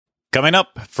Coming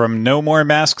up, from No More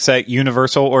Masks at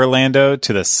Universal Orlando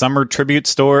to the Summer Tribute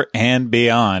Store and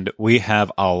beyond, we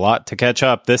have a lot to catch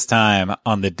up this time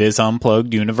on the Diz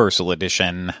Unplugged Universal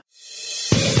Edition.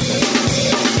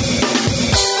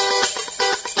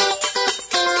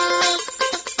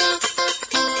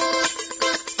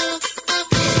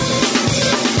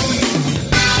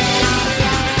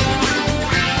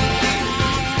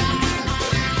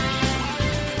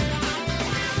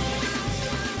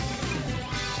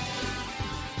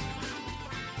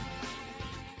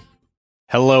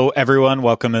 Hello, everyone.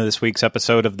 Welcome to this week's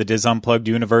episode of the Diz Unplugged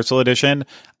Universal Edition.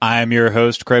 I'm your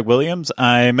host, Craig Williams.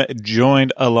 I'm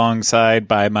joined alongside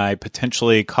by my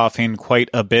potentially coughing quite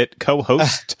a bit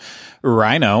co-host,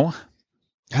 Rhino.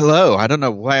 Hello. I don't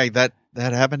know why that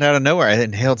happened out of nowhere. I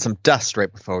inhaled some dust right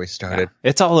before we started.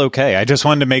 It's all okay. I just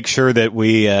wanted to make sure that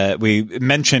we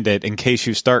mentioned it in case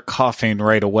you start coughing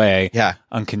right away,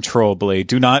 uncontrollably.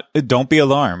 Don't be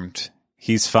alarmed.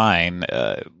 He's fine.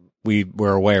 We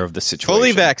were aware of the situation.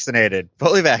 Fully vaccinated.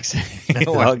 No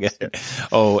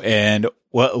and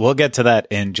we'll get to that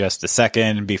in just a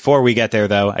second. Before we get there,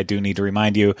 though, I do need to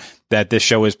remind you that this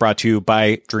show is brought to you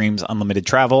by Dreams Unlimited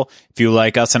Travel. If you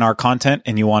like us and our content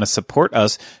and you want to support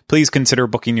us, please consider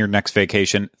booking your next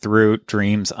vacation through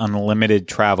Dreams Unlimited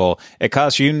Travel. It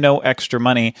costs you no extra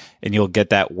money, and you'll get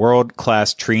that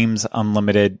world-class Dreams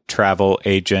Unlimited Travel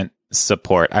agent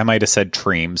support. I might have said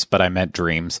Dreams, but I meant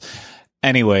Dreams.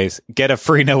 Anyways, get a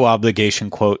free no obligation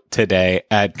quote today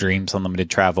at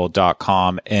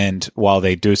dreamsunlimitedtravel.com. And while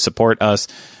they do support us,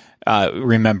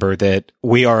 remember that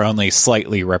we are only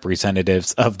slightly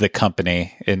representatives of the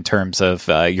company in terms of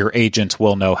your agents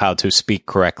will know how to speak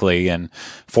correctly and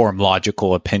form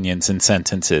logical opinions and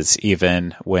sentences,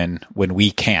 even when we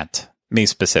can't. Me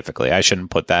specifically. I shouldn't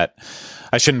put that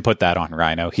on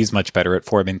Rhino. He's much better at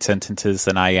forming sentences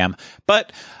than I am.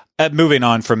 But moving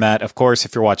on from that, of course,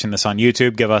 if you're watching this on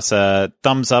YouTube, give us a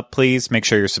thumbs up, please. Make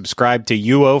sure you're subscribed to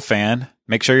UOFan.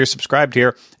 Make sure you're subscribed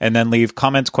here, and then leave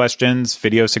comments, questions,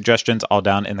 video suggestions all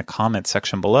down in the comments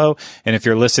section below. And if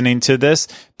you're listening to this,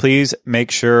 please make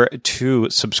sure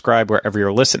to subscribe wherever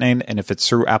you're listening. And if it's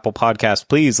through Apple Podcasts,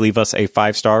 please leave us a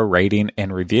 5-star rating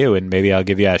and review, and maybe I'll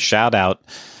give you a shout out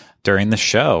during the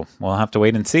show. We'll have to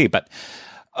wait and see. But,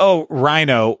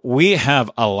 Rhino, we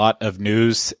have a lot of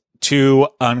news to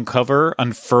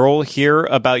unfurl here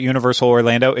about Universal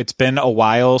Orlando. It's been a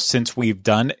while since we've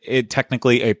done it,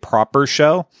 technically a proper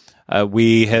show.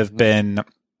 We have been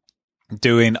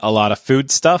doing a lot of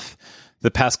food stuff the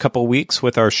past couple weeks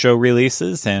with our show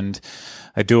releases, and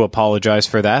I do apologize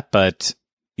for that. But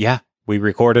yeah, we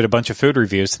recorded a bunch of food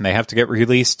reviews and they have to get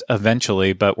released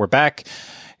eventually, but we're back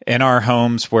in our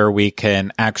homes where we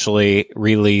can actually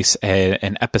release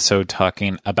an episode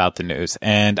talking about the news.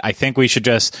 And I think we should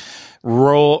just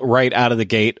roll right out of the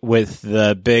gate with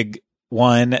the big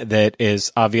one that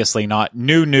is obviously not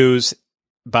new news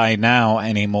by now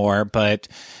anymore, but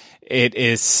it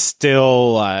is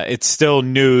still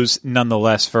news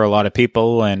nonetheless for a lot of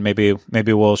people. And maybe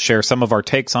we'll share some of our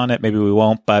takes on it. Maybe we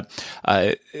won't, but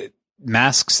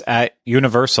masks at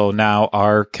Universal now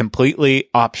are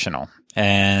completely optional.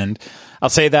 And I'll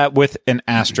say that with an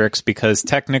asterisk because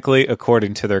technically,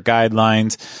 according to their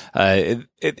guidelines,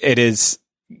 it is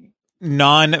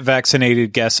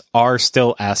non-vaccinated guests are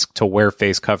still asked to wear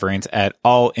face coverings at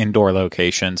all indoor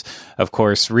locations. Of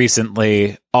course,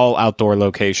 recently, all outdoor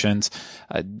locations,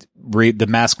 the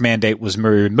mask mandate was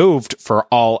removed for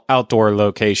all outdoor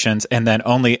locations, and then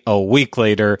only a week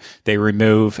later, they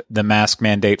remove the mask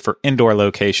mandate for indoor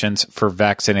locations for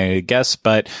vaccinated guests.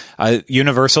 But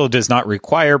Universal does not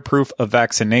require proof of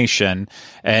vaccination,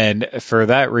 and for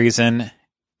that reason,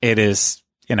 it is,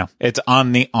 it's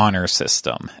on the honor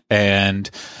system. And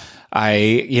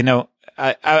I'm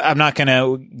not going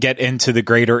to get into the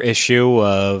greater issue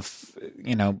of,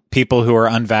 people who are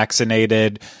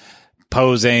unvaccinated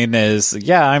posing as,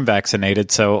 I'm vaccinated,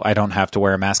 so I don't have to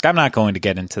wear a mask. I'm not going to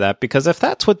get into that because if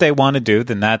that's what they want to do,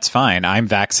 then that's fine. I'm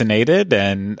vaccinated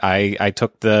and I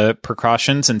took the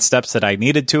precautions and steps that I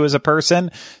needed to as a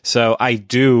person. So I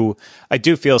do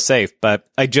feel safe, but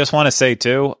I just want to say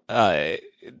too,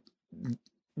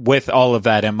 with all of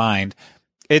that in mind,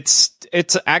 it's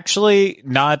actually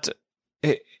not,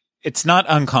 it's not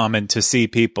uncommon to see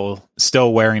people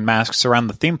still wearing masks around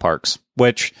the theme parks,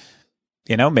 which,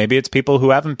 maybe it's people who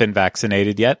haven't been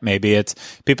vaccinated yet. Maybe it's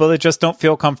people that just don't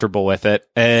feel comfortable with it.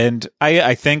 And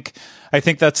I think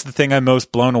that's the thing I'm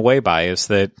most blown away by is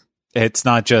that it's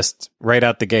not just right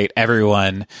out the gate.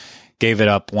 Everyone gave it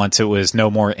up once it was no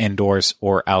more indoors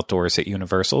or outdoors at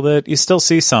Universal, that you still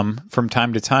see some from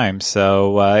time to time.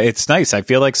 So it's nice. I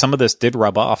feel like some of this did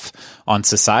rub off on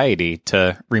society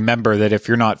to remember that if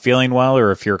you're not feeling well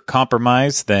or if you're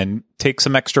compromised, then take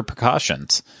some extra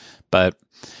precautions. But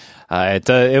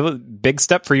it was a big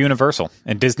step for Universal,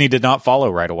 and Disney did not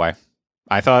follow right away.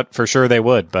 I thought for sure they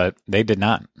would, but they did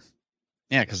not.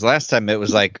 Yeah, because last time it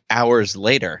was like hours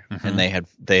later, and they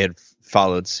had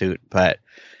followed suit. But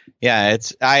yeah,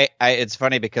 it's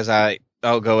funny because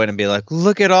I'll go in and be like,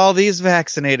 look at all these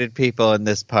vaccinated people in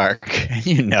this park. And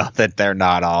you know that they're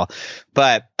not all.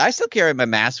 But I still carry my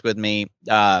mask with me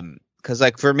because,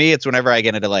 like, for me, it's whenever I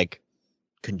get into, like,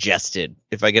 congested.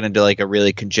 If I get into, like, a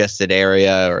really congested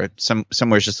area or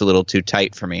somewhere's just a little too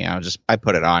tight for me, I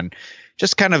put it on.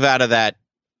 Just kind of out of that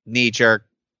knee-jerk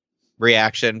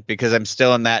reaction, because I'm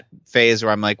still in that phase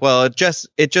where I'm like, well, it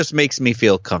just makes me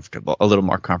feel comfortable, a little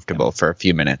more comfortable for a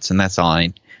few minutes, and that's all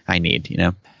I need, you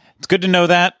know. It's good to know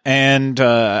that, and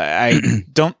I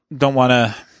don't want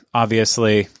to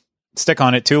obviously stick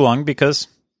on it too long because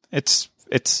it's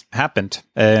happened,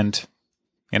 and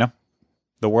you know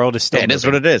the world is still. Yeah, it is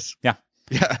what it is. Yeah.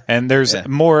 Yeah. And there's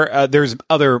there's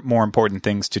other more important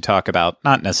things to talk about.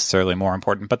 Not necessarily more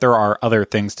important, but there are other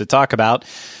things to talk about.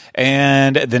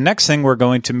 And the next thing we're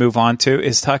going to move on to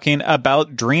is talking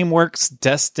about DreamWorks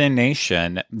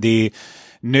Destination, the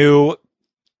new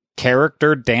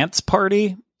character dance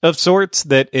party of sorts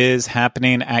that is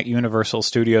happening at Universal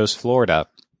Studios Florida.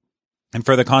 And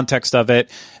for the context of it,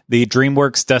 the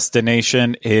DreamWorks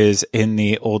Destination is in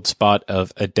the old spot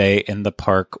of A Day in the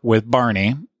Park with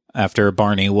Barney, after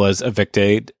Barney was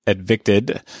evicted.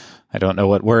 I don't know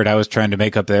what word I was trying to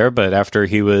make up there, but after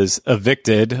he was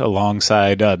evicted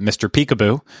alongside Mr.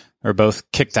 Peekaboo, are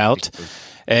both kicked out.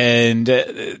 And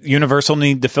Universal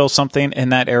needed to fill something in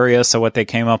that area, so what they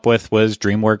came up with was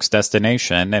DreamWorks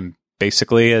Destination, and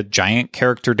basically a giant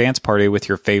character dance party with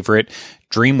your favorite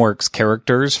DreamWorks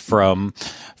characters from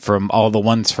all the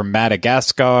ones from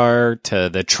Madagascar to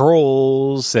the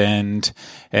Trolls and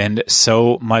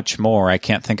so much more. I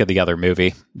can't think of the other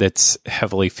movie that's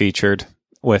heavily featured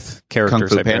with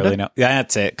characters I barely know. Yeah,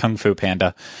 that's it. Kung Fu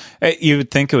Panda. You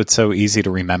would think it was so easy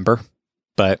to remember,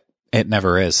 but it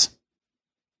never is.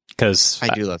 Because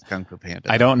I do love Kung Fu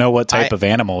Panda. I don't know what type of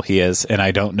animal he is, and I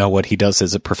don't know what he does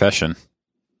as a profession.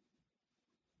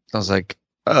 I was like,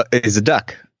 he's a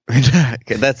duck.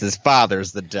 That's his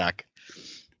father's the duck.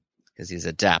 Because he's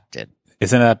adopted.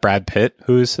 Isn't that Brad Pitt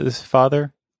who's his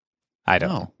father? I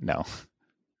don't know.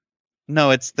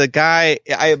 No, it's the guy.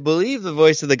 I believe the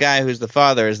voice of the guy who's the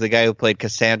father is the guy who played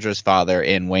Cassandra's father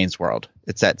in Wayne's World.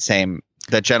 It's that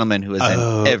gentleman who is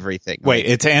in everything. Wait,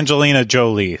 it's Angelina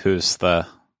Jolie who's the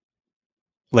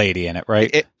lady in it,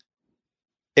 right?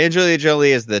 Angelina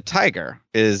Jolie is the tiger.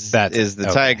 Is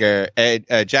the tiger?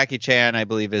 Jackie Chan, I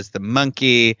believe, is the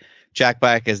monkey. Jack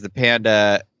Black is the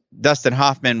panda. Dustin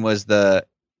Hoffman was the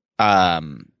I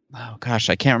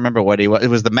can't remember what he was. It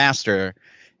was the master,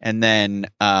 and then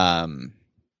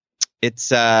it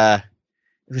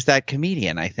was that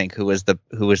comedian, I think, who was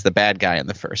the bad guy in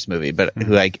the first movie, but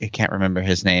who I can't remember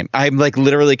his name. I'm like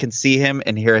literally can see him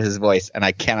and hear his voice, and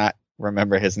I cannot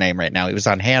remember his name right now. He was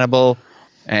on Hannibal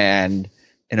and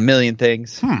in a million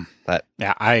things. But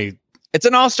yeah, it's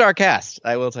an all-star cast.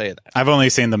 I will tell you that. I've only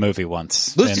seen the movie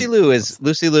once. Lucy Liu is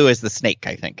the snake,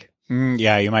 I think.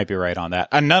 Yeah, you might be right on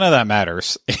that. None of that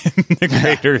matters in the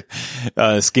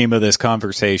greater scheme of this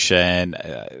conversation.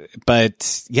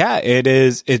 But yeah,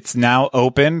 it's now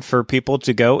open for people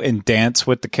to go and dance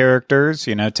with the characters,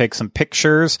 take some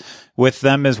pictures with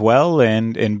them as well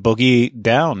and boogie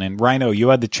down. And Rhino, you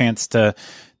had the chance to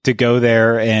go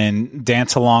there and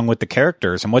dance along with the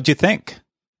characters. And what'd you think?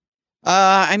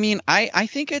 I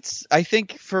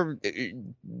think for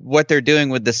what they're doing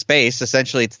with the space,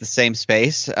 essentially it's the same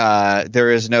space. There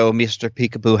is no Mr.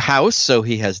 Peekaboo house, so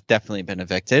he has definitely been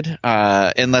evicted.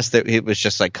 Unless it was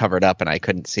just like covered up and I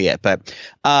couldn't see it. But,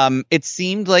 it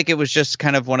seemed like it was just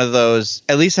kind of one of those,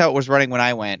 at least how it was running when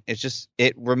I went.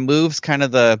 It removes kind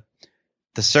of the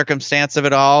circumstance of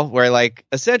it all, where like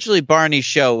essentially Barney's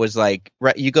show was like,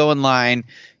 you go in line,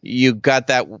 you got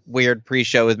that weird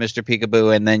pre-show with Mr.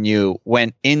 Peekaboo, and then you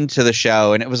went into the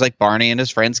show and it was like Barney and his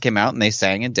friends came out and they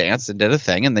sang and danced and did a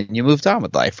thing, and then you moved on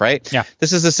with life, right? Yeah.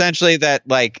 This is essentially that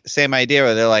like same idea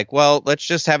where they're like, well, let's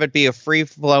just have it be a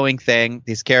free-flowing thing.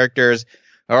 These characters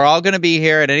are all going to be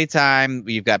here at any time.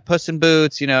 You've got Puss in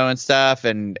Boots, and stuff,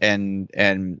 and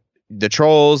the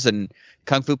Trolls and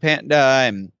Kung Fu Panda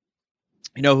and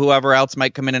whoever else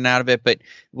might come in and out of it, but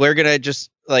we're going to just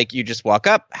like you just walk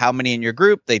up, how many in your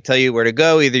group, they tell you where to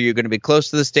go. Either you're going to be close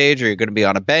to the stage or you're going to be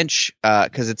on a bench,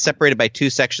 because it's separated by 2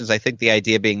 sections. I think the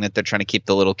idea being that they're trying to keep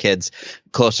the little kids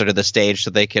closer to the stage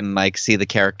so they can like see the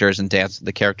characters and dance with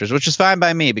the characters, which is fine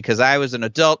by me because I was an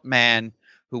adult man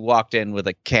who walked in with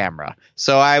a camera.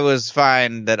 So I was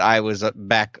fine that I was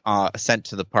back sent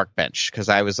to the park bench because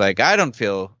I was like, I don't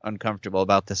feel uncomfortable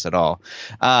about this at all.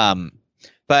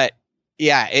 But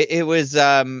yeah, it was,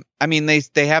 I mean,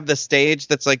 they have the stage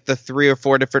that's like the 3 or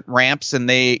 4 different ramps, and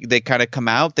they kind of come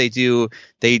out, they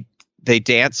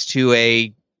dance to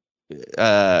a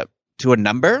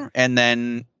number, and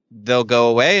then they'll go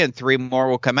away and 3 more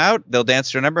will come out. They'll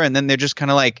dance to a number, and then they're just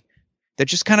kind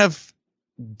of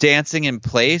dancing in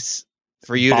place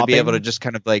for you to be able to just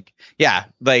kind of like, yeah,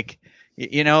 like,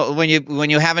 you know, when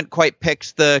you haven't quite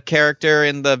picked the character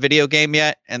in the video game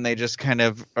yet and they just kind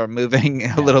of are moving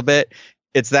a little bit,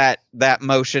 it's that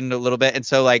motion a little bit. And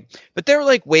so like, but they're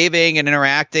like waving and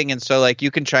interacting, and so like you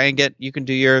can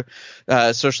do your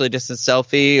socially distanced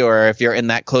selfie, or if you're in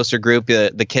that closer group,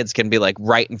 the kids can be like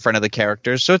right in front of the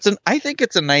characters. So I think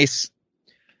it's a nice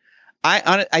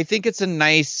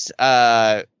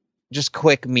just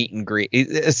quick meet and greet,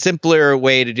 a simpler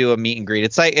way to do a meet and greet.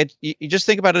 It's like you just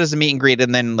think about it as a meet and greet,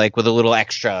 and then like with a little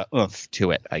extra oomph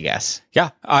to it, I guess. Yeah,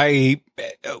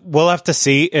 we'll have to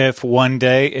see if one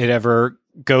day it ever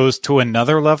goes to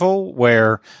another level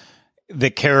where the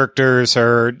characters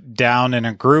are down in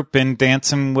a group and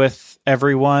dancing with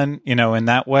everyone, you know, in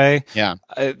that way. Yeah.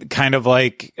 Kind of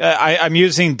like, I'm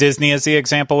using Disney as the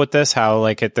example with this, how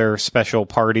like at their special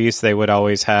parties, they would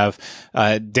always have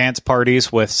dance parties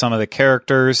with some of the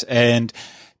characters. And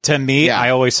to me, I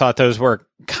always thought those were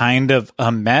kind of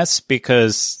a mess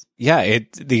because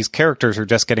these characters are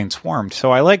just getting swarmed.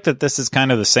 So I like that this is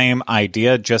kind of the same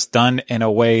idea, just done in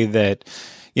a way that,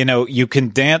 you know, you can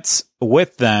dance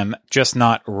with them, just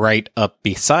not right up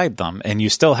beside them. And you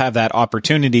still have that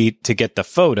opportunity to get the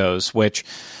photos, which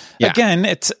again,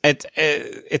 it's at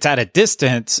a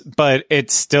distance, but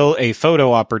it's still a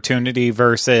photo opportunity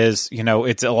versus, you know,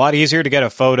 it's a lot easier to get a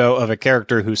photo of a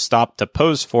character who stopped to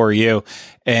pose for you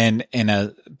and in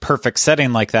a perfect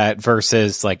setting like that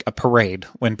versus like a parade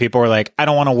when people are like, I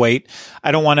don't want to wait.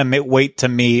 I don't want to wait to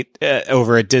meet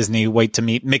over at Disney, wait to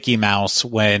meet Mickey Mouse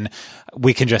when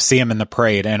we can just see him in the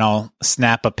parade, and I'll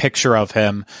snap a picture of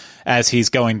him as he's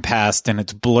going past and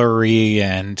it's blurry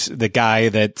and the guy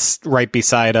that's right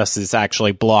beside us is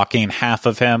actually blocking half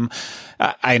of him.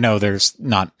 I know there's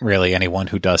not really anyone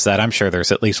who does that. I'm sure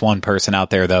there's at least one person out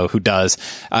there though who does.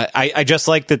 I just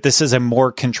like that this is a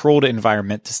more controlled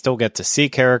environment to still get to see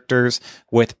characters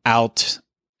without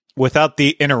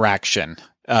the interaction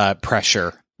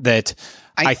pressure that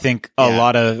I think a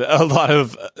lot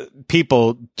of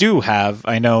people do have.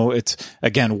 I know it's,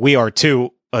 again, we are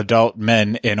 2 adult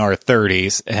men in our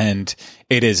 30s, and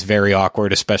it is very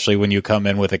awkward, especially when you come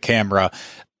in with a camera.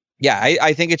 Yeah,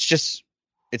 I think it's just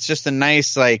a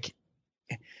nice, like,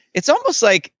 it's almost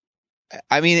like,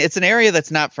 I mean, it's an area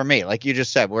that's not for me. Like you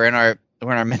just said, we're in our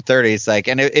mid 30s, like,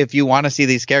 and if you want to see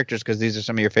these characters because these are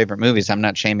some of your favorite movies, I'm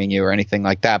not shaming you or anything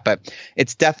like that, but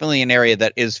it's definitely an area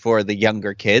that is for the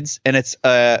younger kids, and it's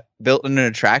built in an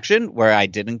attraction where I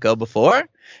didn't go before,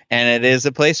 and it is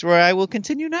a place where I will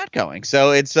continue not going.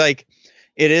 So it's like,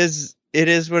 it is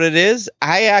what it is.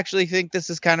 I actually think this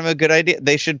is kind of a good idea.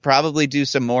 They should probably do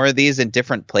some more of these in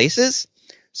different places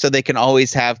so they can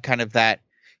always have kind of that.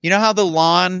 You know how the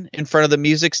lawn in front of the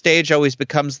music stage always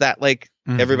becomes that, like,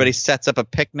 everybody sets up a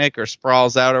picnic or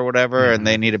sprawls out or whatever, and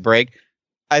they need a break?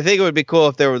 I think it would be cool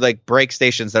if there were, like, break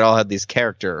stations that all had these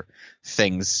character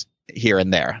things here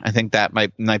and there. I think that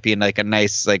might be, like, a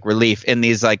nice, like, relief in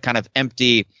these, like, kind of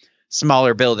empty,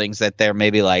 smaller buildings that they're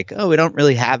maybe like, oh, we don't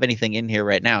really have anything in here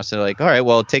right now. So, like, all right,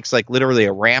 well, it takes, like, literally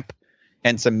a ramp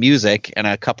and some music and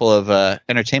a couple of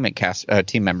entertainment cast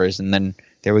team members, and then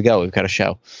there we go. We've got a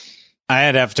show.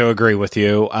 I'd have to agree with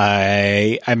you.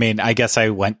 I mean, I guess I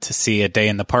went to see A Day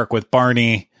in the Park with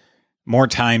Barney more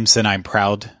times than I'm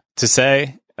proud to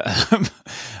say,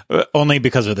 only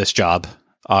because of this job,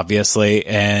 obviously.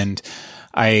 And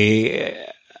I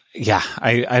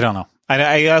don't know.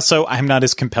 I also, I'm not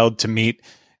as compelled to meet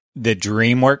the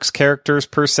DreamWorks characters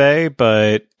per se,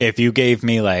 but if you gave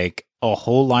me like a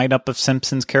whole lineup of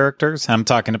Simpsons characters, I'm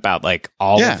talking about like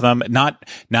all of them, not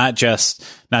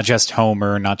just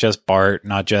Homer, not just Bart,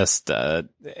 not just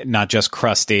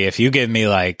Krusty. If you give me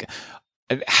like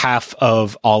half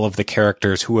of all of the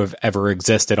characters who have ever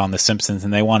existed on The Simpsons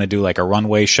and they want to do like a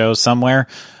runway show somewhere,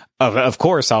 of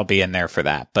course I'll be in there for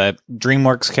that. But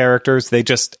DreamWorks characters, they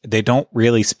don't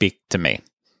really speak to me.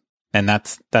 And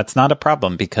that's not a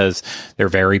problem because they're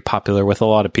very popular with a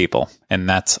lot of people. And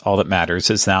that's all that matters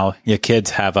is now your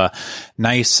kids have a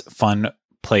nice, fun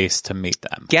place to meet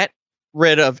them. Get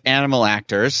rid of animal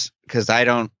actors because I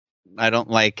don't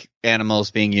like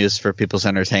animals being used for people's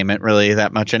entertainment really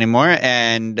that much anymore.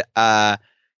 And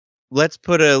let's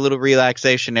put a little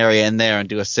relaxation area in there and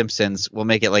do a Simpsons. We'll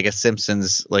make it like a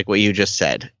Simpsons, like what you just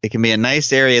said. It can be a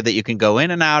nice area that you can go in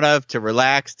and out of to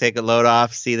relax, take a load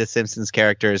off, see the Simpsons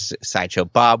characters. Sideshow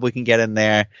Bob, we can get in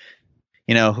there.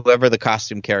 You know, whoever the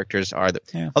costume characters are.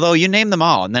 Although you name them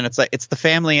all, and then it's like it's the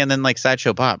family, and then like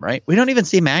Sideshow Bob, right? We don't even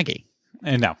see Maggie.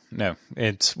 No,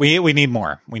 it's we need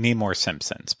more. We need more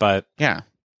Simpsons, but yeah.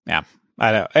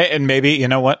 I know, and maybe you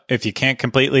know what? If you can't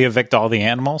completely evict all the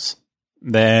animals,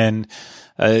 then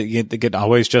you could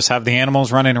always just have the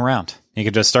animals running around. You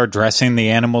could just start dressing the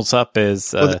animals up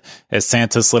as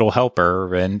Santa's little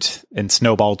helper and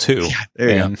Snowball too. Yeah,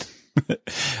 there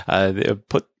you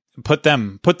go. Put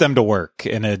them to work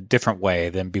in a different way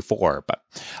than before. But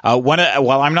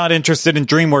while I'm not interested in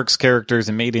DreamWorks characters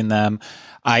and meeting them,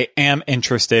 I am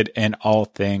interested in all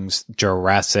things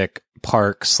Jurassic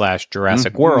Park /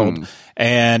 Jurassic World.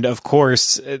 And of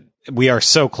course, we are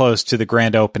so close to the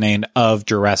grand opening of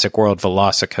Jurassic World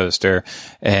Velocicoaster,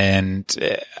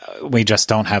 and we just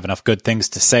don't have enough good things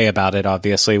to say about it,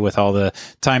 obviously, with all the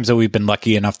times that we've been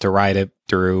lucky enough to ride it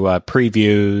through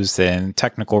previews and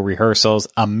technical rehearsals.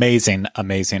 Amazing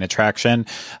attraction.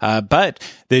 But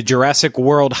the Jurassic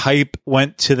World hype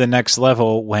went to the next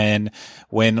level when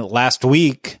last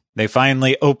week they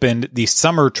finally opened the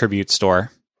summer tribute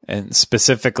store. And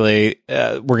specifically,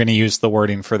 we're going to use the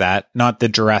wording for that, not the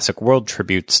Jurassic World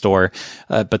Tribute Store,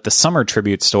 but the Summer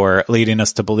Tribute Store, leading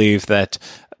us to believe that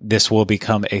this will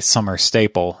become a summer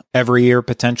staple every year,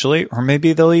 potentially, or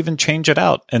maybe they'll even change it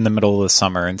out in the middle of the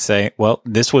summer and say, well,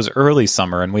 this was early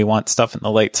summer and we want stuff in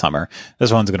the late summer.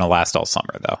 This one's going to last all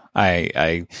summer, though.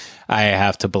 I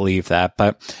have to believe that.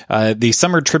 But the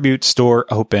Summer Tribute Store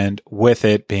opened with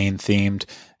it being themed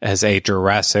as a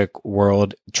Jurassic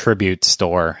World tribute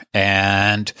store,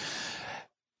 and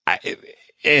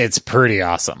it's pretty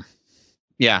awesome.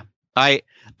 Yeah, I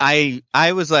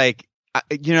was like,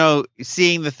 you know,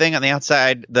 seeing the thing on the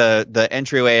outside, the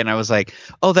entryway, and I was like,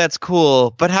 oh, that's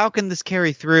cool, but how can this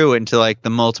carry through into like the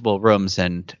multiple rooms?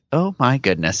 And oh my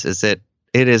goodness, it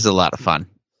is a lot of fun.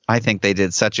 I think they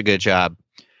did such a good job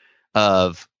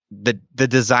of the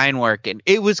design work, and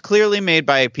it was clearly made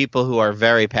by people who are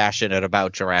very passionate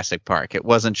about Jurassic Park. It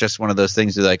wasn't just one of those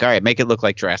things where like, all right, make it look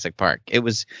like Jurassic Park.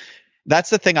 That's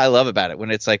the thing I love about it, when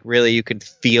it's like really you can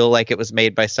feel like it was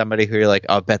made by somebody who you're like,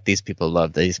 oh, I bet these people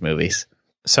love these movies.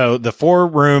 So the 4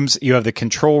 rooms, you have the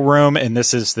control room, and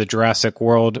this is the Jurassic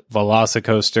World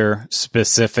Velocicoaster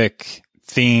specific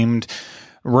themed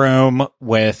room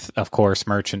with, of course,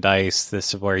 merchandise.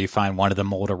 This is where you find one of the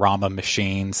Mold-A-Rama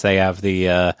machines. They have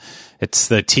it's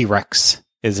the T-Rex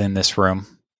is in this room,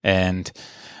 and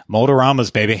Mold-A-Ramas,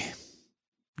 baby.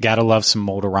 Gotta love some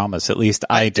Mold-A-Ramas. At least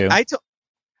I do.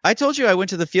 I told you I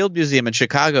went to the Field Museum in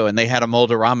Chicago, and they had a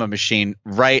Mold-A-Rama machine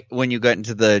right when you got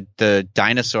into the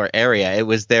dinosaur area. It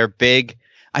was their big.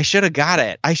 I should have got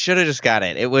it. I should have just got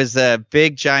it. It was a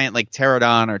big giant like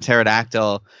pterodon or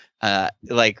pterodactyl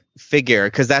like figure,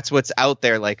 because that's what's out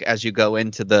there like as you go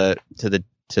into the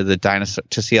dinosaur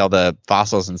to see all the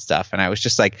fossils and stuff. And I was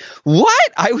just like,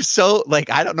 what? I was so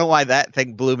like, I don't know why that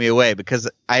thing blew me away, because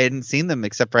I hadn't seen them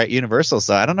except for at Universal.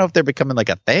 So I don't know if they're becoming like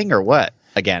a thing or what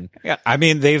again. Yeah, I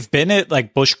mean, they've been at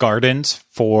like Busch Gardens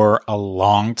for a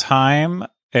long time,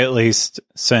 at least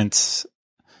since,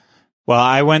 well,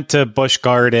 I went to Busch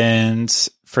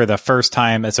Gardens for the first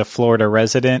time as a Florida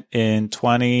resident in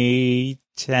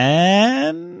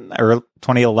 2010 or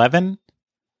 2011.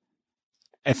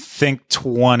 I think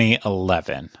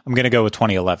 2011. I'm going to go with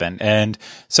 2011. And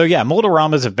so, yeah,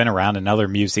 Mold-A-Ramas have been around in other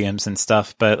museums and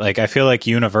stuff, but like, I feel like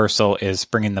Universal is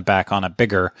bringing them back on a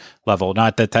bigger level.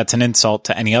 Not that that's an insult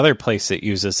to any other place that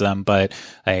uses them, but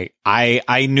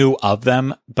I knew of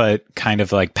them, but kind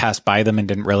of like passed by them and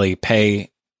didn't really pay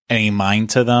any mind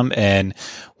to them. And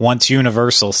once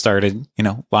Universal started,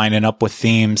 lining up with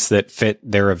themes that fit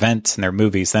their events and their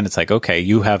movies, then it's like, okay,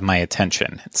 you have my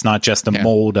attention. It's not just a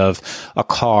mold of a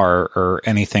car or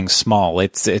anything small.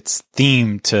 It's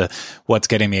themed to what's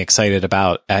getting me excited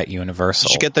about at Universal.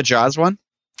 Did you get the Jaws one?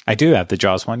 I do have the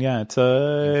Jaws one. Yeah. It's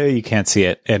you can't see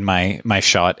it in my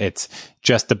shot. It's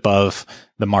just above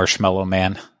the Marshmallow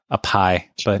Man up high,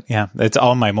 but yeah, it's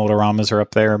all my Mold-A-Ramas are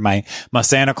up there. My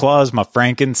Santa Claus, my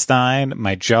Frankenstein,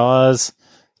 my Jaws.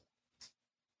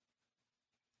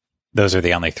 Those are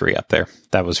the only 3 up there.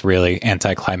 That was really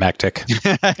anticlimactic.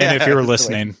 And if you were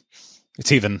listening,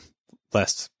 it's even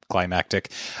less climactic.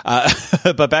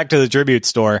 But back to the tribute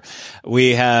store,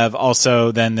 we have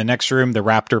also then the next room, the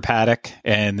Raptor paddock,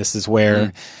 and this is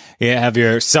where you have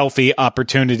your selfie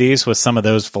opportunities with some of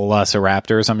those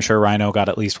velociraptors. I'm sure Rhino got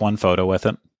at least one photo with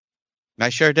it. I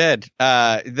sure did.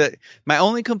 My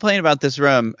only complaint about this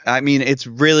room, I mean, it's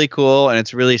really cool and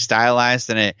it's really stylized,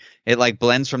 and it like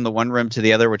blends from the one room to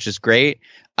the other, which is great.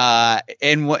 And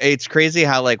it's crazy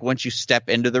how like once you step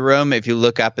into the room, if you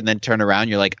look up and then turn around,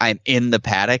 you're like, I'm in the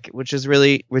paddock, which is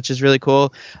really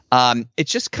cool.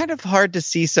 It's just kind of hard to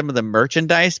see some of the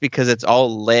merchandise because it's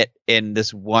all lit in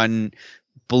this one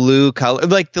blue color.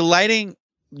 Like the lighting,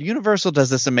 Universal does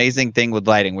this amazing thing with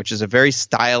lighting, which is a very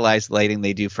stylized lighting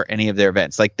they do for any of their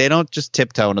events. Like they don't just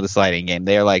tiptoe into this lighting game.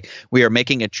 They are like, we are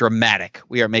making it dramatic.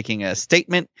 We are making a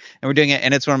statement, and we're doing it.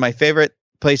 And it's one of my favorite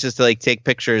places to like take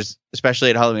pictures,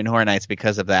 especially at Halloween Horror Nights,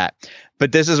 because of that.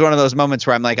 But this is one of those moments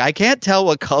where I'm like, I can't tell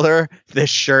what color this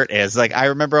shirt is. Like I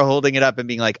remember holding it up and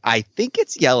being like, I think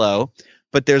it's yellow,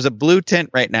 but there's a blue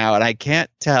tint right now, and I can't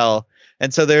tell.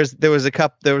 And so there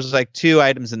was like 2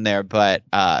 items in there, but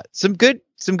some good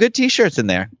t-shirts in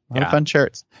there. A lot of fun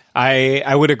shirts.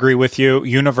 I would agree with you.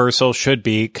 Universal should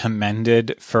be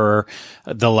commended for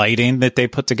the lighting that they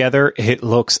put together. It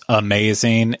looks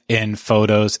amazing in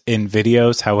photos, in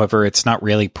videos. However, it's not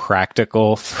really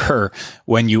practical for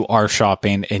when you are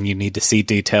shopping and you need to see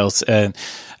details. And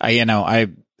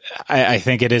I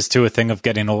think it is too a thing of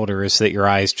getting older, is that your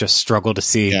eyes just struggle to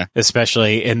see,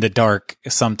 especially in the dark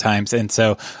sometimes. And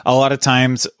so a lot of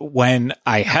times when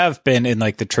I have been in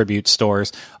like the tribute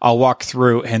stores, I'll walk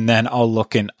through and then I'll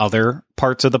look in other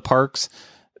parts of the parks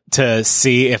to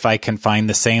see if I can find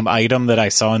the same item that I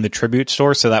saw in the tribute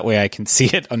store. So that way I can see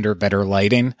it under better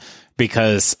lighting,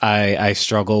 because I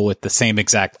struggle with the same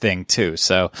exact thing too.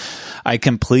 So I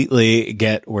completely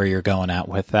get where you're going at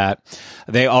with that.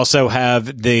 They also have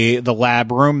the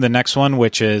lab room, the next one,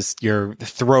 which is your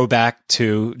throwback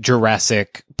to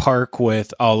Jurassic Park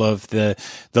with all of the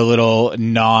little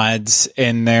nods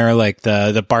in there, like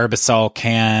the Barbasol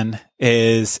can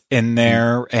is in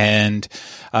there. And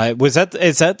is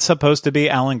that supposed to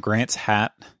be Alan Grant's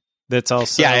hat? That's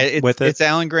also with it. It's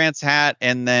Alan Grant's hat,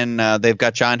 and then they've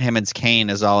got John Hammond's cane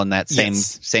is all in that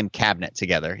same cabinet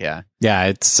together. Yeah,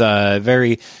 it's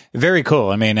very, very cool.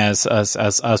 I mean, as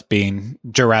us being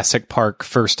Jurassic Park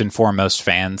first and foremost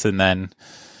fans, and then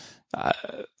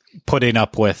putting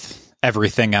up with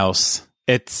everything else,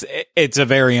 it's a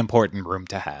very important room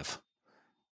to have.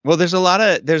 Well, there's a lot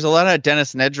of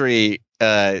Dennis Nedry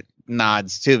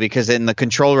nods too, because in the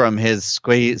control room, his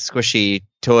squishy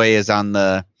toy is on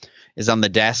the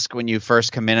desk when you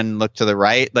first come in and look to the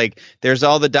right. Like there's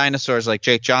all the dinosaurs like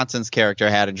Jake Johnson's character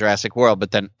had in Jurassic World,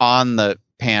 but then on the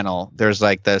panel there's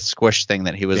like the squish thing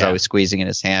that he was always squeezing in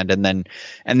his hand, and then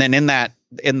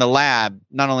in the lab,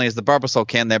 not only is the Barbasol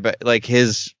can there, but like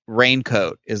his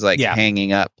raincoat is like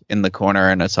hanging up in the corner,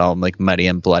 and it's all like muddy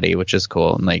and bloody, which is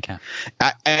cool. And like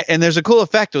and there's a cool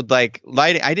effect with like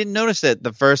lighting. I didn't notice it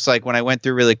the first, like when I went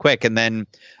through really quick, and then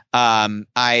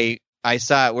I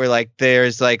saw it where like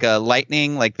there's like a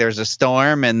lightning, like there's a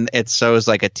storm, and it shows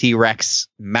like a T-Rex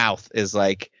mouth is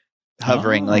like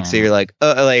hovering. Like, so you're like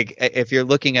if you're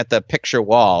looking at the picture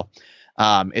wall,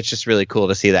 it's just really cool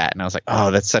to see that. And I was like,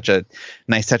 oh, that's such a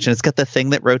nice touch. And it's got the thing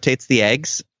that rotates the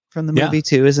eggs from the movie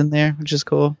too, is in there, which is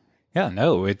cool. Yeah,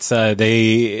 no, it's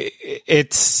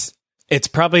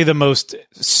probably the most,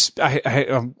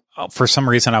 for some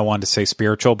reason I wanted to say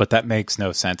spiritual, but that makes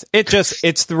no sense.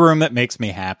 It's the room that makes me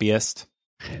happiest.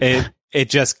 It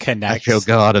just connects. I feel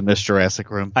God in this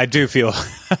Jurassic room. I do feel,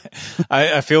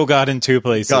 I feel God in 2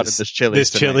 places. God in this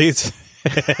Chili's.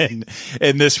 and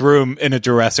in this room in a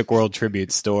Jurassic World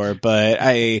tribute store. But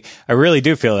I really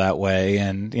do feel that way.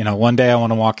 And, one day I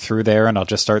want to walk through there and I'll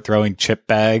just start throwing chip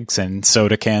bags and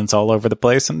soda cans all over the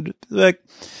place. And like,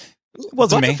 it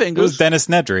wasn't me. It was Dennis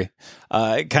Nedry.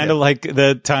 Kind of like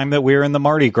the time that we were in the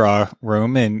Mardi Gras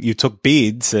room and you took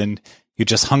beads and you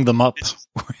just hung them up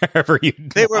wherever you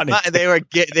wanted.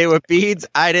 They were beads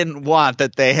I didn't want,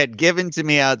 that they had given to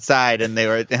me outside, and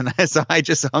so I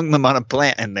just hung them on a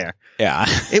plant in there. Yeah,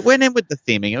 it went in with the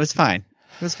theming. It was fine.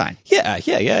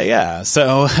 Yeah.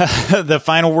 So the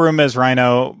final room, as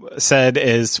Rhino said,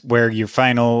 is where you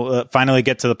finally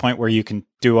get to the point where you can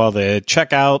do all the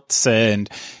checkouts and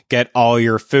get all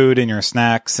your food and your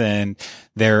snacks. And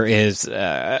there is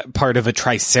part of a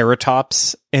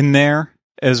Triceratops in there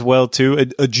as well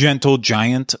too, a gentle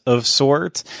giant of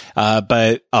sorts.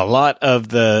 But a lot of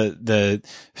the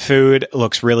food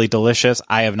looks really delicious.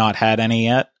 I have not had any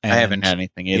yet. I haven't had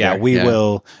anything either.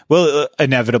 Yeah, we'll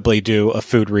inevitably do a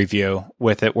food review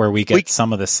with it where we get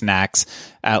some of the snacks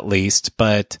at least.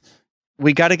 But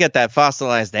we got to get that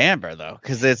fossilized amber though,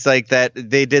 because it's like that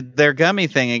they did their gummy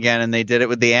thing again, and they did it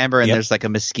with the amber, and there's like a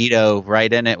mosquito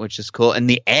right in it, which is cool. And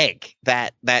the egg,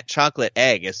 that chocolate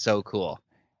egg is so cool.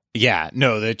 Yeah,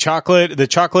 no, the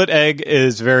chocolate egg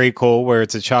is very cool, where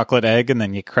it's a chocolate egg and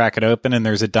then you crack it open and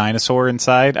there's a dinosaur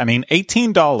inside. I mean,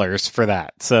 $18 for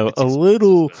that. So a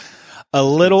little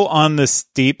on the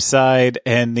steep side.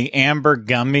 And the amber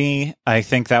gummy, I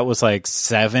think that was like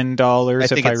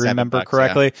 $7 if I remember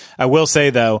correctly. Yeah. I will say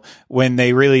though, when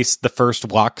they released the first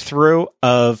walkthrough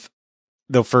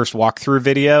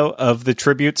video of the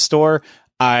Tribute store,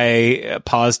 I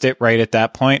paused it right at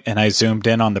that point and I zoomed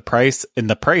in on the price, and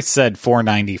the price said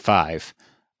 $4.95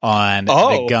 on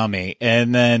the gummy.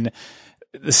 And then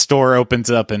the store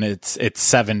opens up and it's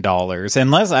 $7,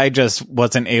 unless I just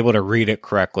wasn't able to read it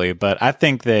correctly. But I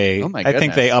think they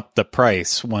upped the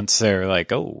price once they're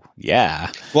like, oh yeah.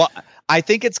 Well, I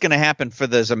think it's going to happen for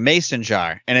there's a mason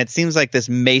jar, and it seems like this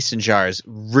mason jar is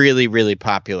really, really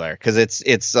popular because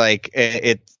it's like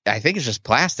I think it's just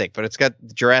plastic, but it's got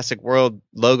Jurassic World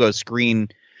logo screen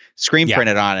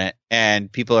printed on it,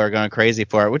 and people are going crazy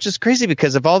for it, which is crazy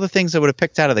because of all the things I would have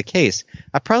picked out of the case,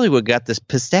 I probably would have got this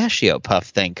pistachio puff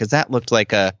thing because that looked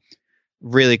like a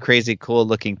really crazy, cool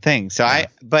looking thing. So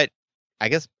but I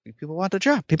guess people want a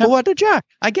jar. People want a jar.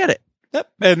 I get it. Yep,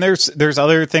 and there's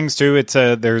other things too.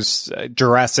 There's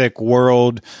Jurassic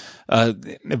World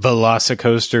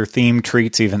Velocicoaster themed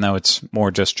treats, even though it's more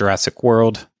just Jurassic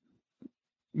World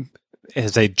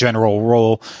as a general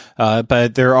rule.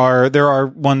 But there are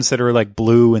ones that are like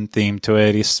blue and themed to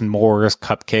it. S'mores,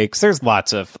 cupcakes. There's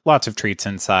lots of treats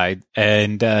inside,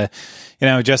 and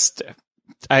just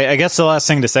I guess the last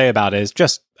thing to say about it is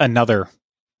just another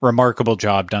remarkable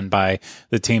job done by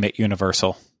the team at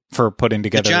Universal for putting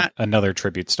together another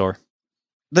tribute store.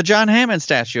 The John Hammond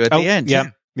statue at the end.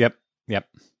 Yep.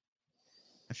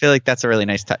 I feel like that's a really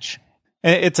nice touch.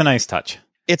 It's a nice touch.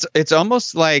 It's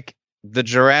almost like the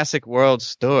Jurassic World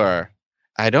store.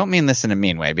 I don't mean this in a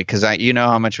mean way, because you know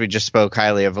how much we just spoke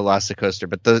highly of Velocicoaster,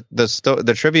 but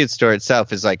the tribute store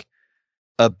itself is like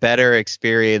a better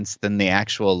experience than the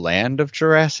actual land of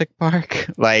Jurassic Park.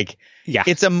 Like, yeah,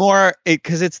 it's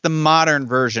because it's the modern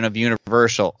version of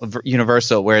Universal,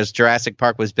 whereas Jurassic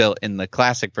Park was built in the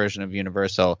classic version of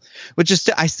Universal, which is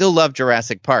I still love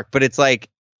Jurassic Park, but it's like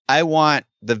I want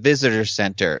the visitor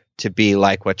center to be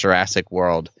like what Jurassic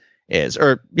World is,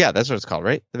 or that's what it's called,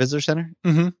 right? The visitor center,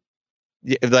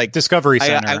 like Discovery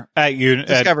Center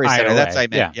Discovery Center. IOA. That's what I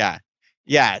meant.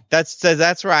 Yeah.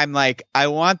 That's where I'm like, I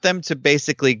want them to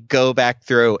basically go back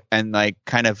through and like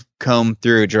kind of comb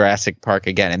through Jurassic Park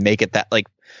again and make it that like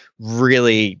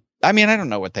really. I mean, I don't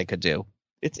know what they could do.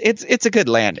 It's a good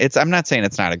land. I'm not saying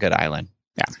it's not a good island.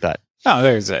 Yeah, but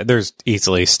there's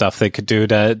easily stuff they could do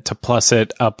to plus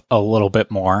it up a little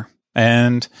bit more,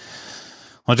 and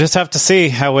we'll just have to see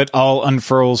how it all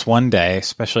unfurls one day,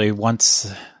 especially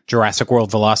once Jurassic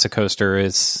World Velocicoaster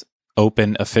is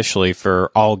open officially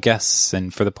for all guests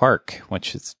and for the park,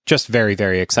 which is just very,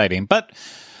 very exciting. But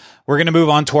we're going to move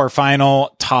on to our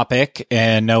final topic,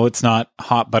 and no, it's not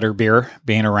hot butter beer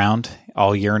being around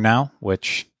all year now,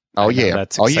 which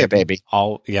that's exciting. Baby.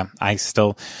 I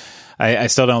still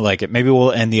don't like it. Maybe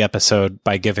we'll end the episode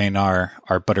by giving our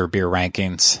butter beer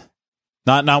rankings,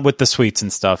 not with the sweets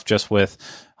and stuff, just with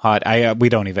hot. We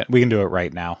can do it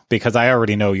right now because I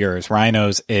already know yours.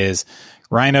 Rhino's is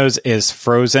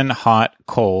frozen, hot,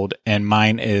 cold, and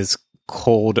mine is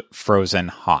cold, frozen,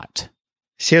 hot.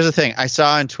 Here's the thing. I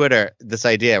saw on Twitter this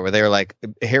idea where they were like,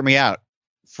 hear me out,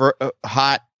 for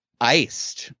hot,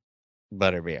 iced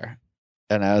butterbeer.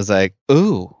 And I was like,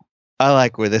 ooh, I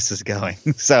like where this is going.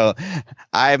 So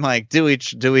I'm like, do we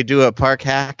do a park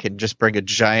hack and just bring get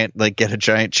a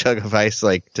giant chug of ice,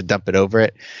 like to dump it over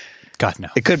it? God, no.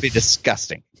 It could be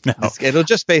disgusting. No. It'll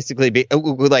just basically be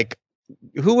like,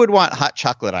 who would want hot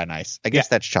chocolate on ice? I guess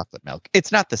that's chocolate milk.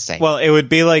 It's not the same. Well, it would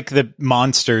be like the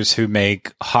monsters who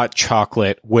make hot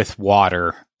chocolate with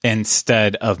water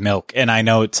instead of milk. And I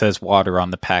know it says water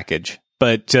on the package,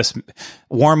 but just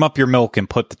warm up your milk and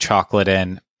put the chocolate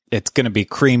in. It's going to be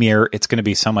creamier. It's going to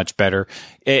be so much better.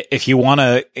 If you want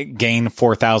to gain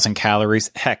 4,000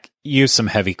 calories, heck, use some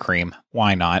heavy cream.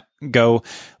 Why not? Go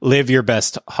live your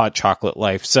best hot chocolate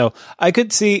life. So I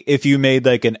could see if you made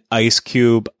like an ice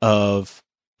cube of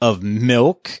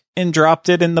milk and dropped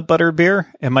it in the butter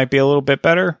beer, it might be a little bit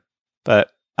better,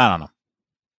 but I don't know.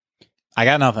 I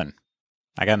got nothing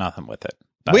with it.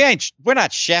 But we're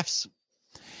not chefs.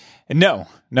 No,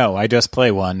 I just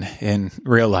play one in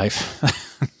real life.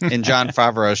 In Jon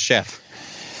Favreau's Chef.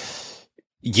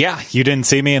 Yeah, you didn't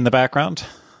see me in the background.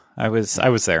 I was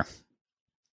there.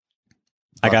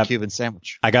 Cuban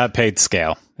sandwich. I got paid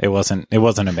scale. It wasn't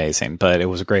amazing, but it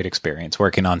was a great experience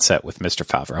working on set with Mr.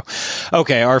 Favreau.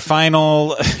 Okay, our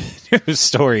final news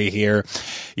story here.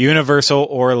 Universal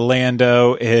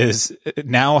Orlando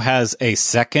now has a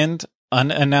second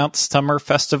unannounced summer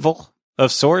festival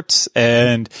of sorts,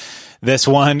 and this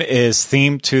one is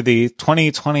themed to the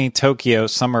 2020 Tokyo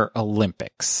Summer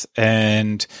Olympics.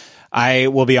 And I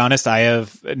will be honest, I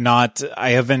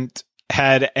haven't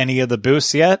had any of the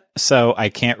booths yet, so I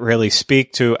can't really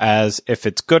speak to as if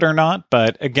it's good or not.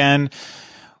 But again,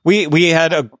 we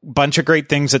had a bunch of great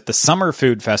things at the Summer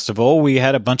Food Festival. We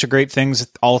had a bunch of great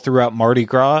things all throughout Mardi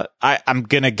Gras. I'm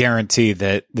going to guarantee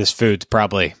that this food's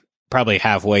probably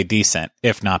halfway decent,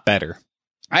 if not better.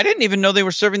 I didn't even know they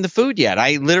were serving the food yet.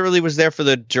 I literally was there for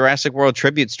the Jurassic World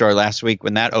tribute store last week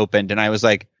when that opened, and I was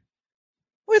like,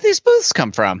 where'd these booths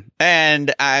come from?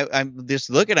 And I'm just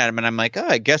looking at them and I'm like, oh,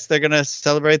 I guess they're going to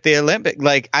celebrate the Olympic.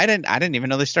 Like, I didn't even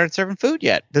know they started serving food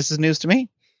yet. This is news to me.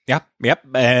 Yep.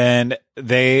 And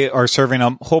they are serving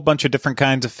a whole bunch of different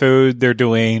kinds of food. They're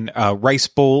doing rice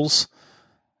bowls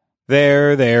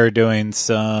there. They're doing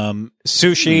some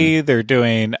sushi. They're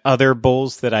doing other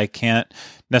bowls that I can't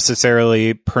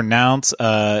necessarily pronounce.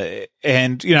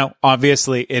 And,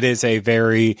 obviously it is a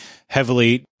very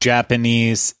heavily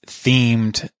Japanese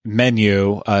themed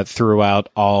menu throughout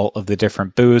all of the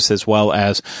different booths, as well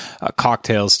as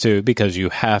cocktails too, because you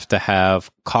have to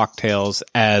have cocktails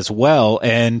as well.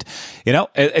 And,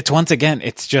 it's once again,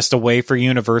 it's just a way for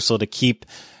Universal to keep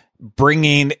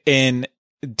bringing in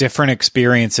different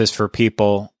experiences for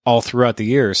people all throughout the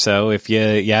year. So if you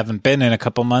haven't been in a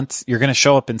couple months, you're going to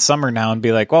show up in summer now and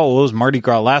be like, well, it was Mardi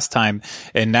Gras last time,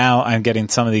 and now I'm getting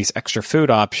some of these extra food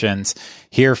options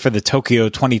here for the Tokyo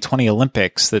 2020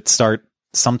 Olympics that start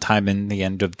sometime in the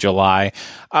end of July.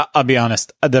 I'll be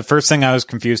honest, the first thing I was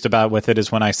confused about with it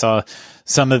is when I saw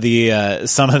some of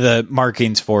the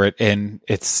markings for it, and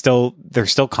they're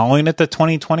still calling it the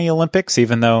 2020 Olympics,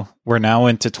 even though we're now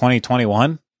into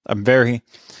 2021. I'm very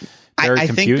I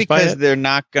confused think because by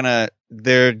it.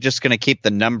 They're just gonna keep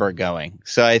the number going.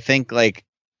 So I think like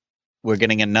we're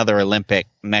getting another Olympic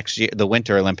next year, the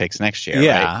Winter Olympics next year.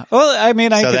 Yeah. Right? Well, I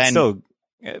mean,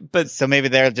 so maybe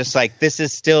they're just like, this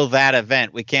is still that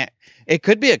event. We can't. It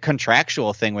could be a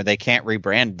contractual thing where they can't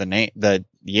rebrand the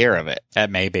year of it.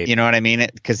 That may be. You know what I mean?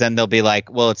 Because then they'll be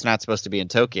like, well, it's not supposed to be in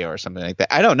Tokyo or something like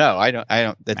that. I don't know. I don't.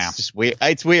 That's just weird.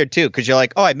 It's weird too, because you're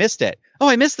like, oh, I missed it. Oh,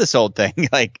 I missed this old thing.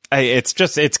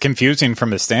 It's confusing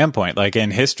from a standpoint. Like in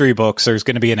history books, there's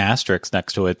going to be an asterisk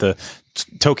next to it. The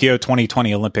Tokyo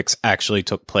 2020 Olympics actually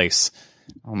took place.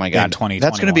 Oh my God.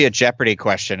 That's going to be a Jeopardy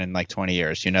question in like 20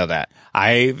 years. You know that.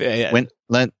 When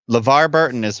LeVar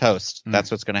Burton is host,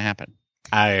 that's what's going to happen.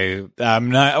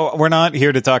 We're not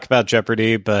here to talk about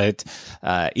Jeopardy, but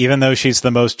even though she's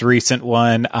the most recent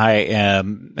one, I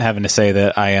am having to say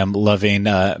that I am loving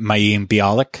Mayim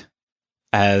Bialik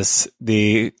as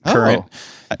the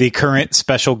current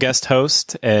special guest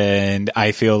host, and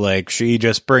I feel like she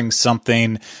just brings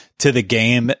something to the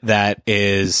game that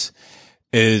it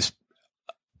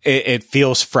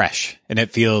feels fresh and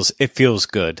it feels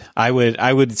good. I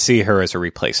would see her as a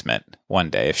replacement one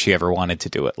day if she ever wanted to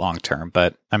do it long term.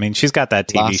 But I mean, she's got that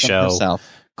TV show. Herself.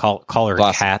 Call her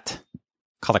Blossom. Cat.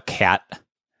 Call her Cat.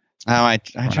 Oh, I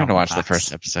tried to watch the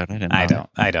first episode.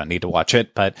 I don't need to watch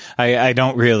it, but I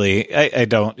don't really. I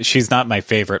don't. She's not my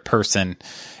favorite person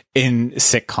in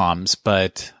sitcoms,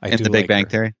 but I do The Big Bang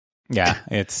Theory. Yeah,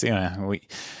 it's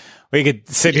we could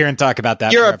sit here and talk about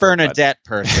that. You're forever, a Bernadette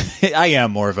person. I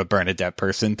am more of a Bernadette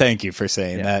person. Thank you for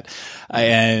saying that.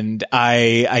 And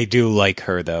I do like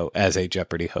her though as a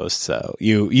Jeopardy host. So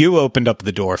you opened up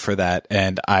the door for that,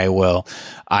 and I will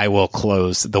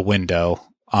close the window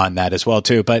on that as well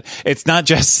too. But it's not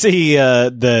just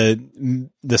the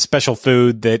special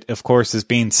food that of course is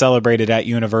being celebrated at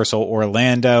Universal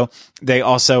Orlando. They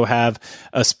also have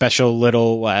a special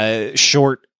little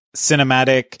short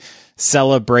cinematic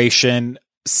celebration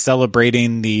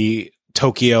celebrating the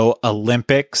Tokyo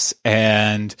Olympics.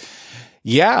 And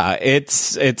yeah,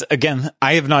 it's again,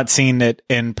 I have not seen it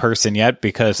in person yet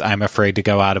because I'm afraid to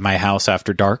go out of my house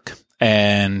after dark,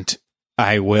 and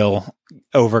I will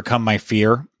overcome my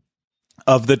fear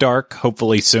of the dark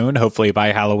hopefully soon, hopefully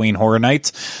by Halloween Horror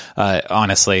Nights.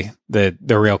 Honestly, the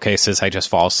real case is I just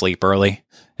fall asleep early,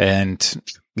 and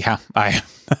yeah, I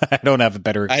don't have a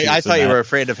better excuse. I thought you were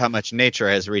afraid of how much nature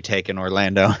has retaken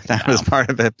Orlando. That was part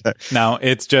of it. But. No,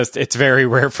 it's very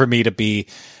rare for me to be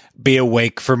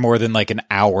awake for more than like an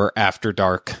hour after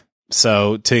dark.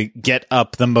 So to get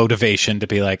up the motivation to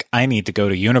be like, I need to go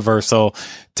to Universal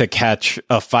to catch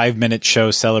a 5-minute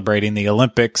show celebrating the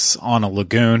Olympics on a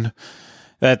lagoon.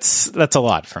 That's a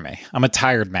lot for me. I'm a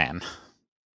tired man.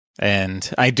 And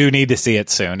I do need to see it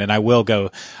soon, and I will go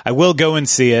and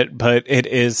see it, but it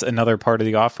is another part of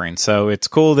the offering. So it's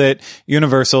cool that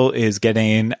Universal is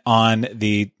getting on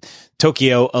the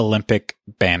Tokyo Olympic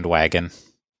bandwagon.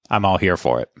 I'm all here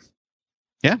for it.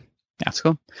 Yeah. That's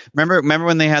cool. Remember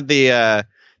when they had they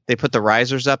put the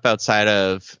risers up outside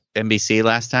of NBC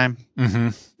last time? Mm-hmm.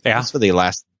 Yeah. That's for the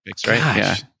last Olympics, right?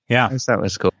 Gosh. Yeah. I thought that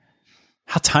was cool.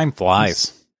 How time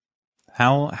flies.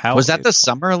 How was that the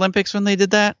Summer Olympics when they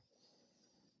did that?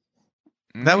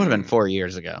 That would have been 4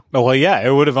 years ago. Oh, well, yeah,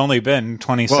 it would have only been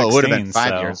 2016. Well, it would have been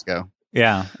 5 years ago.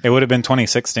 Yeah, it would have been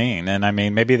 2016. And I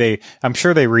mean, I'm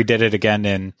sure they redid it again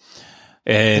in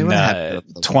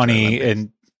 20,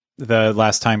 in the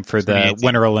last time for the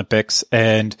Winter Olympics.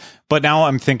 But now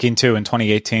I'm thinking too in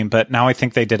 2018, but now I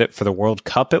think they did it for the World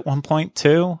Cup at one point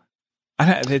too.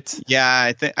 I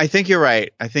think you're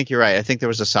right. I think there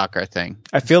was a soccer thing.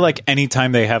 I feel like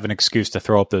anytime they have an excuse to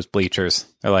throw up those bleachers,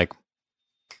 they're like,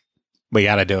 we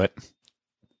got to do it.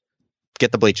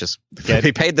 Get the bleachers.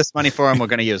 We paid this money for them. We're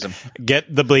going to use them.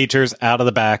 Get the bleachers out of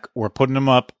the back. We're putting them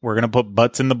up. We're going to put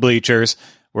butts in the bleachers.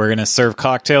 We're going to serve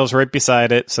cocktails right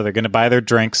beside it. So they're going to buy their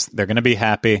drinks. They're going to be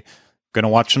happy. Going to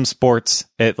watch some sports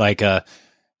at like a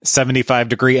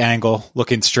 75-degree angle,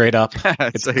 looking straight up.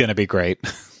 It's going to be great.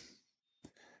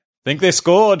 Think they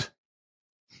scored?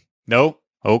 Nope.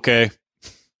 Okay.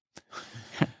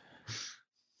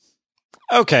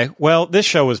 Okay, well, this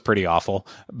show was pretty awful,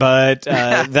 but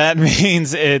that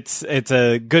means it's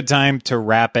a good time to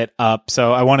wrap it up.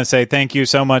 So I want to say thank you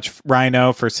so much,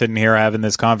 Rhino, for sitting here having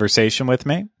this conversation with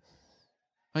me.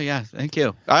 Oh, yeah, thank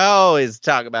you. I always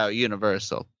talk about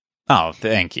Universal. Oh,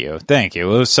 thank you. Thank you.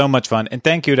 It was so much fun. And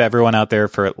thank you to everyone out there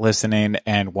for listening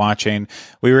and watching.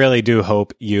 We really do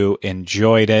hope you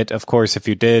enjoyed it. Of course, if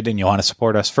you did and you want to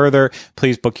support us further,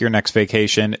 please book your next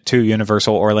vacation to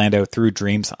Universal Orlando through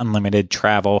Dreams Unlimited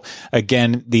Travel.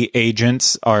 Again, the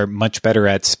agents are much better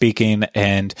at speaking,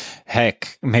 and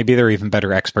heck, maybe they're even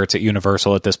better experts at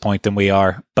Universal at this point than we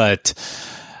are. But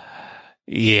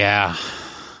yeah,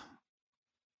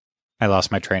 I lost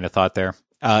my train of thought there.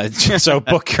 So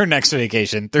book your next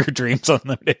vacation through Dreams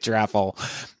Unlimited Travel.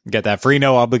 Get that free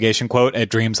no obligation quote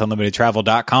at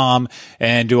dreamsunlimitedtravel.com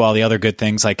and do all the other good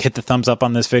things like hit the thumbs up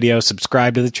on this video,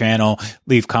 subscribe to the channel,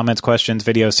 leave comments, questions,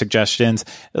 video suggestions,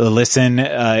 listen,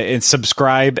 and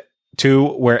subscribe to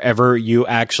wherever you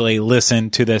actually listen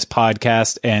to this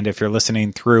podcast. And if you're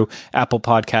listening through Apple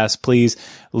Podcasts, please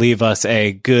leave us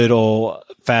a good old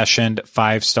fashioned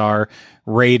 5-star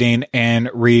rating and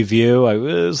review. I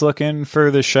was looking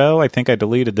for the show. I think I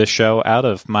deleted this show out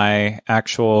of my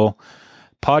actual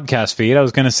podcast feed. I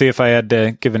was going to see if I had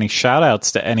to give any shout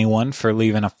outs to anyone for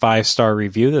leaving a 5-star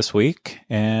review this week.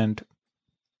 And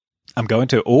I'm going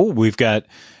to, we've got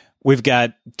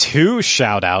 2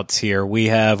 shout outs here. We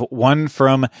have one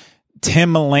from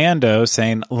Tim Lando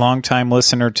saying, longtime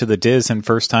listener to the Diz and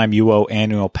first time UO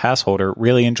annual pass holder.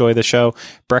 Really enjoy the show.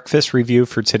 Breakfast review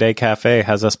for Today Cafe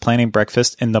has us planning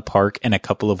breakfast in the park in a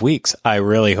couple of weeks. I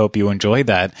really hope you enjoy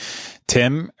that.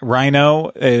 Tim,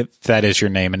 Rhino, if that is your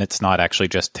name, and it's not actually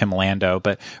just Tim Lando,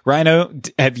 but Rhino,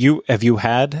 have you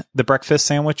had the breakfast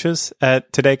sandwiches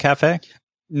at Today Cafe?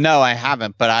 No, I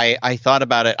haven't, but I thought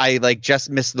about it. I just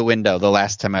missed the window the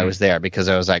last time I was there because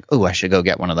I was like, oh, I should go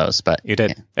get one of those. But you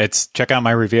did. Yeah. Check out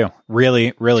my review.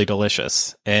 Really, really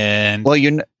delicious. And well,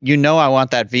 I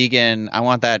want that vegan. I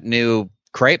want that new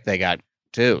crepe they got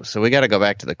too. So we got to go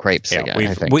back to the crepes again.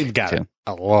 We've got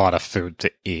a lot of food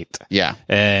to eat. Yeah.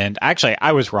 And actually,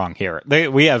 I was wrong here.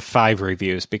 We have 5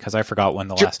 reviews because I forgot when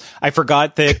I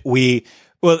forgot that we.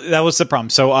 Well, that was the problem.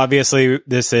 So obviously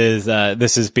this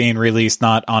is being released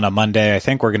not on a Monday. I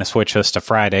think we're going to switch this to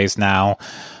Fridays now.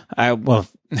 I will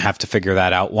have to figure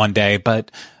that out one day,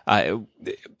 but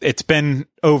it's been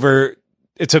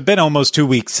almost 2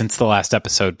 weeks since the last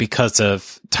episode because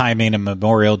of timing and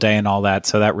Memorial Day and all that.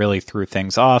 So that really threw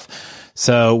things off.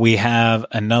 So we have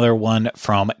another one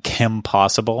from Kim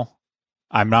Possible.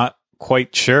 I'm not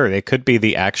quite sure. It could be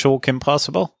the actual Kim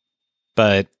Possible,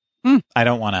 but I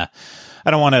don't want to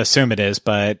assume it is,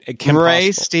 but Kim Ray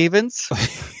Possible. Stevens.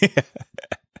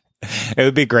 It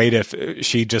would be great if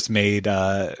she just made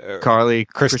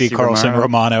Christy Carlson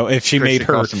Romano. If she made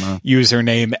her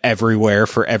username everywhere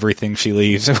for everything she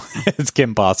leaves, it's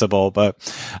Kim Possible.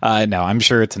 But no, I'm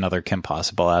sure it's another Kim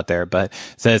Possible out there. But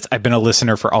it says, I've been a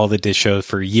listener for all the Dish shows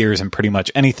for years, and pretty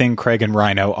much anything Craig and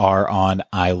Rhino are on,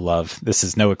 I love. This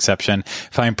is no exception.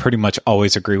 I pretty much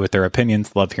always agree with their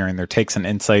opinions. Love hearing their takes and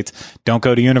insights. Don't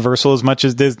go to Universal as much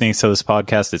as Disney, so this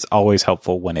podcast is always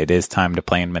helpful when it is time to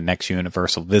plan my next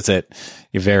Universal visit.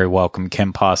 You're very welcome,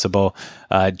 Kim Possible.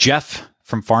 Jeff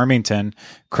from Farmington.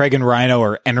 Craig and Rhino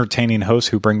are entertaining hosts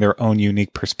who bring their own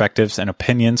unique perspectives and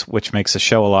opinions, which makes the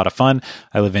show a lot of fun.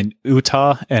 I live in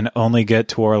Utah and only get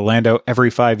to Orlando every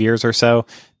 5 years or so.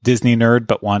 Disney nerd,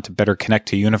 but want to better connect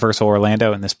to Universal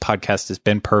Orlando, and this podcast has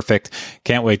been perfect.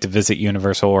 Can't wait to visit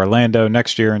Universal Orlando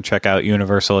next year and check out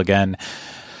Universal again.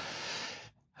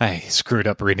 I screwed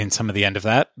up reading some of the end of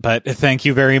that, but thank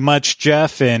you very much,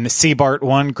 Jeff. And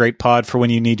CBart1, great pod for when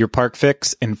you need your park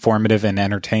fix, informative and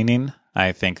entertaining.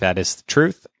 I think that is the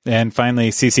truth. And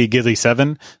finally, CC Gilly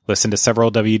 7, listened to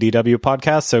several WDW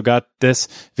podcasts, so got this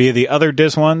via the other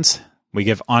Diz ones. We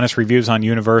give honest reviews on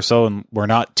Universal, and we're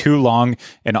not too long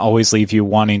and always leave you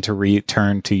wanting to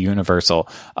return to Universal.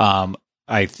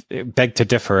 I beg to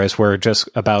differ, as we're just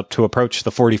about to approach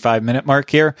the 45-minute mark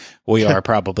here. We are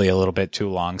probably a little bit too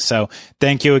long. So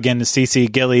thank you again to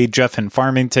CC Gilly, Jeff in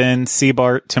Farmington,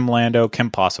 Seabart, Tim Lando,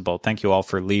 Kim Possible. Thank you all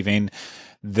for leaving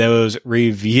those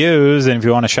reviews. And if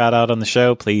you want a shout out on the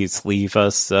show, please leave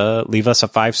us a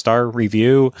 5-star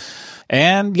review.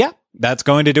 And yeah, that's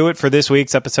going to do it for this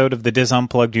week's episode of the Diz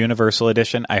Unplugged Universal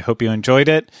Edition. I hope you enjoyed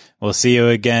it. We'll see you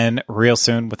again real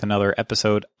soon with another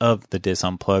episode of the Diz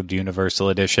Unplugged Universal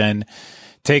Edition.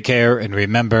 Take care, and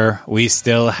remember, we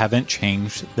still haven't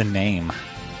changed the name.